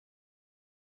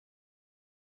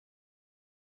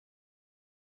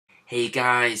Hey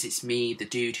guys, it's me, the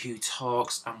dude who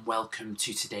talks, and welcome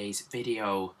to today's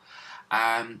video.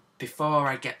 Before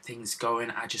I get things going,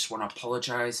 I just want to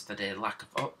apologise for the lack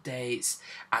of updates.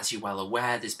 As you're well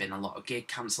aware, there's been a lot of gig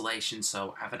cancellations,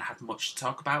 so I haven't had much to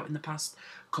talk about in the past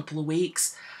couple of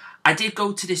weeks. I did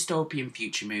go to Dystopian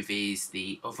Future Movies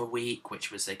the other week,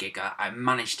 which was a gig I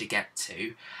managed to get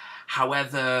to.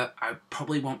 However, I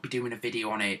probably won't be doing a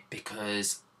video on it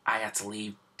because I had to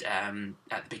leave at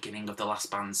the beginning of the last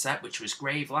band set, which was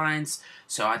Gravelines,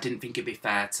 so I didn't think it'd be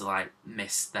fair to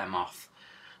miss them off.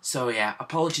 So yeah,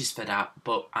 apologies for that,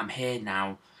 but I'm here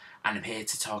now and I'm here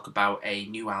to talk about a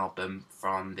new album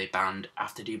from the band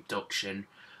after the Abduction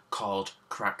called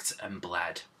Cracked and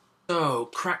Bled. So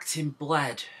Cracked and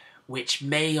Bled, which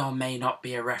may or may not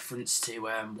be a reference to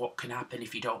what can happen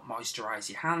if you don't moisturise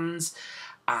your hands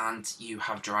and you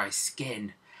have dry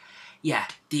skin. Yeah,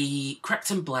 the Cracked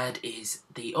and Bled is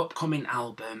the upcoming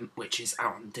album, which is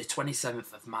out on the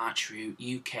 27th of March through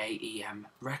UKEM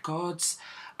Records,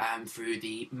 through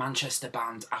the Manchester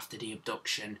band After the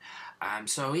Abduction.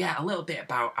 So yeah, a little bit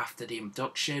about After the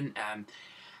Abduction.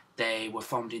 They were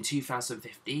formed in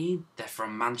 2015. They're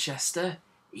from Manchester.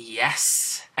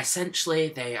 Yes. Essentially,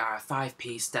 they are a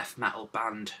 5-piece death metal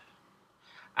band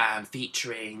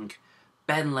featuring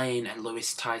Ben Lane and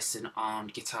Lewis Tyson on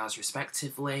guitars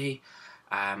respectively,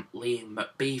 Liam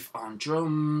McBeef on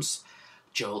drums,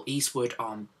 Joel Eastwood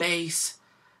on bass,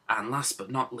 and last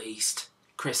but not least,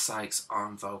 Chris Sykes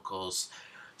on vocals.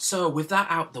 So with that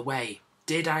out the way,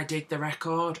 did I dig the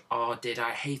record or did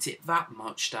I hate it that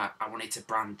much that I wanted to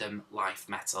brand them life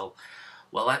metal?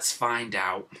 Well, let's find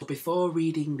out. Before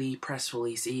reading the press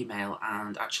release email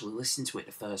and actually listening to it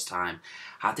the first time,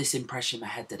 I had this impression in my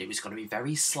head that it was going to be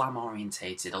very slam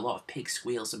orientated, a lot of pig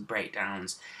squeals and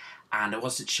breakdowns, and I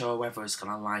wasn't sure whether I was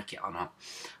going to like it or not.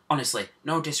 Honestly,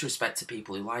 no disrespect to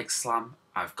people who like slam,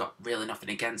 I've got really nothing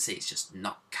against it, it's just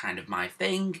not kind of my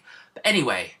thing. But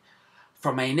anyway,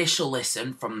 from my initial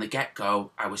listen, from the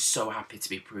get-go, I was so happy to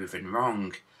be proven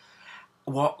wrong.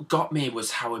 What got me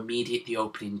was how immediate the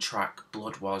opening track,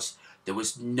 Blood, was. There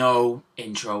was no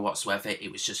intro whatsoever,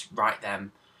 it was just right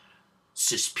then. It's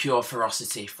just pure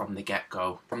ferocity from the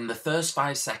get-go. From the first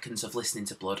 5 seconds of listening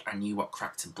to Blood, I knew what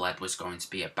Cracked and Bled was going to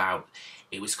be about.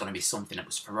 It was going to be something that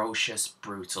was ferocious,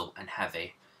 brutal and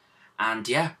heavy. And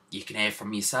yeah, you can hear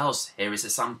from yourselves. Here is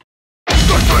a sample. The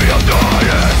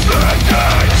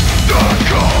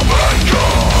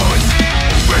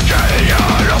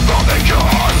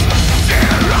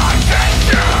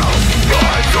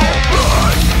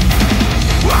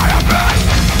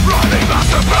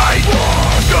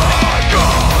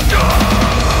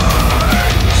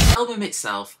album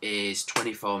itself is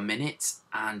 24 minutes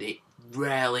and it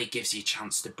rarely gives you a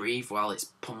chance to breathe while it's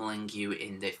pummeling you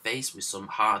in the face with some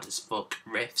hard as fuck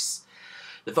riffs.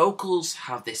 The vocals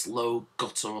have this low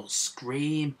guttural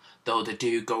scream, though they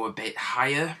do go a bit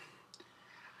higher.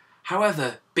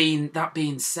 However, that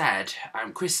being said,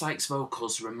 Chris Sykes'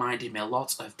 vocals reminded me a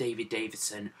lot of David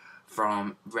Davidson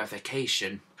from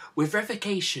Revocation. With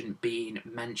Revocation being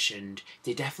mentioned,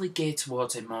 they definitely gear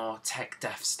towards a more tech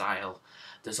death style.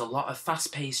 There's a lot of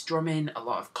fast-paced drumming, a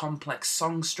lot of complex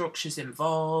song structures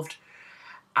involved,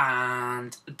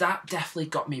 and that definitely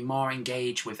got me more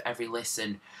engaged with every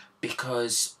listen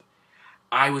because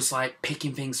I was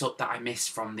picking things up that I missed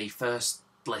from the first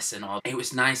listen, or it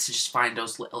was nice to just find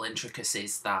those little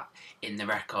intricacies that in the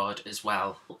record as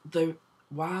well.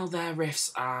 While their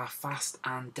riffs are fast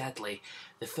and deadly,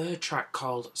 the third track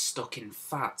called Stuck in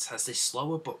Fat has this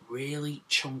slower but really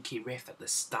chunky riff at the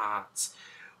start,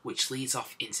 which leads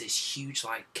off into this huge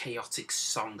chaotic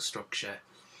song structure.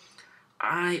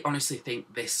 I honestly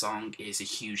think this song is a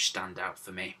huge standout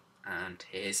for me, and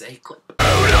here's a clip.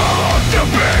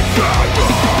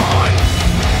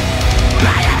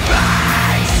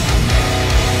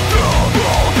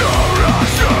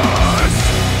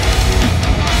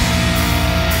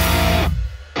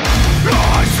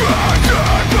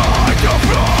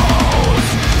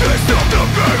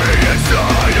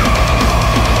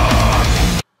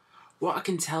 What I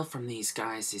can tell from these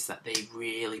guys is that they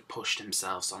really pushed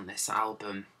themselves on this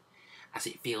album, as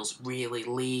it feels really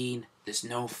lean, there's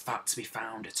no fat to be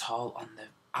found at all on the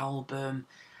album,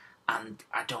 and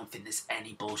I don't think there's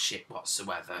any bullshit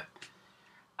whatsoever.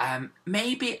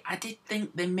 Maybe I did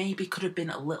think there maybe could have been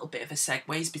a little bit of a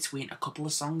segues between a couple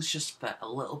of songs just for a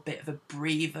little bit of a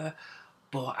breather,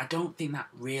 but I don't think that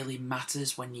really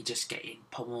matters when you're just getting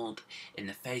pummeled in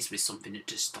the face with something that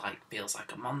just feels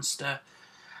like a monster.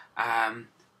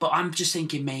 But I'm just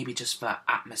thinking maybe just for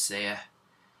atmosphere.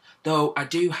 Though I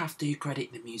do have to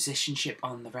credit the musicianship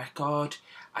on the record.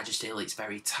 I just feel it's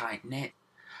very tight-knit.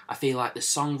 I feel like the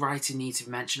songwriting needs to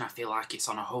be mentioned. I feel like it's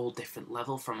on a whole different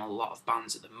level from a lot of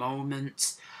bands at the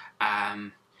moment,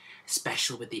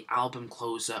 especially with the album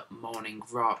closer, Morning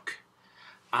Rock.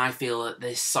 I feel that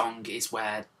this song is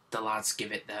where the lads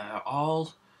give it their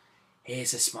all.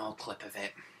 Here's a small clip of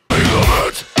it.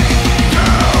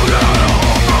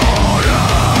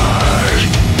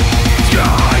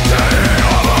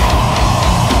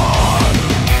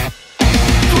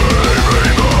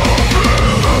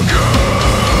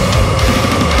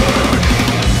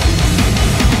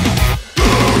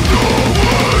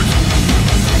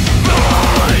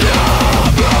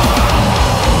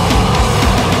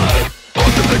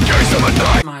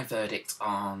 My verdict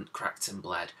on Cracked and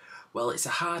Bled. Well, it's a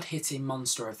hard-hitting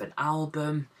monster of an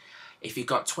album. If you've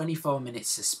got 24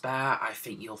 minutes to spare, I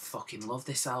think you'll fucking love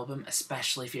this album,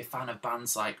 especially if you're a fan of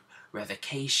bands like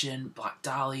Revocation, Black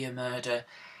Dahlia Murder,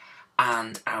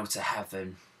 and Outer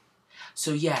Heaven.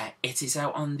 So yeah, it is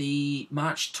out on the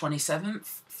March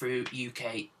 27th through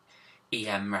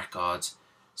UKEM Records.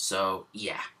 So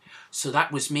yeah. So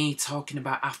that was me talking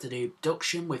about After the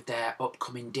Abduction with their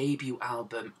upcoming debut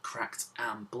album, Cracked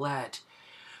and Bled.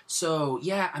 So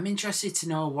yeah, I'm interested to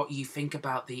know what you think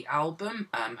about the album.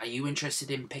 Are you interested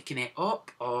in picking it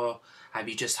up, or have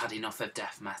you just had enough of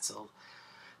death metal?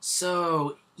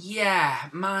 So yeah,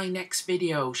 my next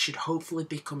video should hopefully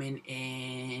be coming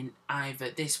in either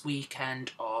this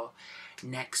weekend or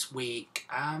next week.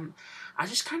 I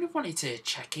just kind of wanted to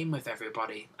check in with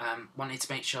everybody. Wanted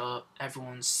to make sure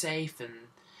everyone's safe, and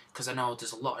because I know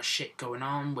there's a lot of shit going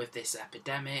on with this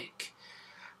epidemic.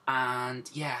 And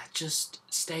yeah, just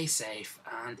stay safe.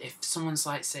 And if someone's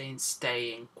like saying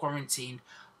stay in quarantine,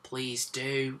 please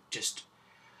do. Just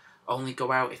only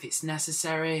go out if it's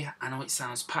necessary. I know it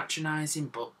sounds patronising,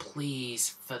 but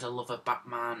please, for the love of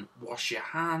Batman, wash your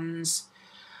hands.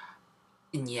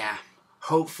 And yeah,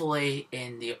 hopefully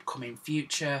in the upcoming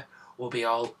future, we'll be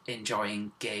all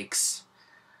enjoying gigs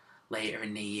later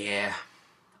in the year.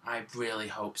 I really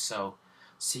hope so.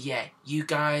 So yeah, you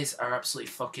guys are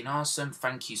absolutely fucking awesome.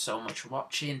 Thank you so much for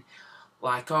watching.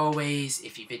 Like always,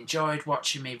 if you've enjoyed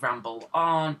watching me ramble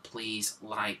on, please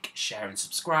like, share and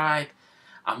subscribe.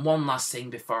 And one last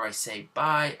thing before I say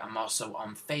bye, I'm also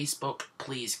on Facebook.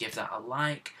 Please give that a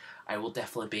like. I will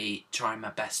definitely be trying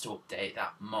my best to update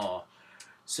that more.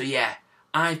 So yeah,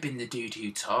 I've been the dude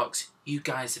who talks. You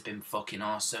guys have been fucking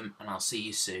awesome, and I'll see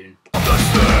you soon.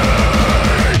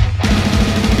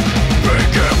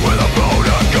 Begin with a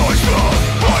boulder, goes from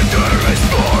wondrous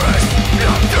forest.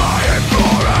 I'm dying.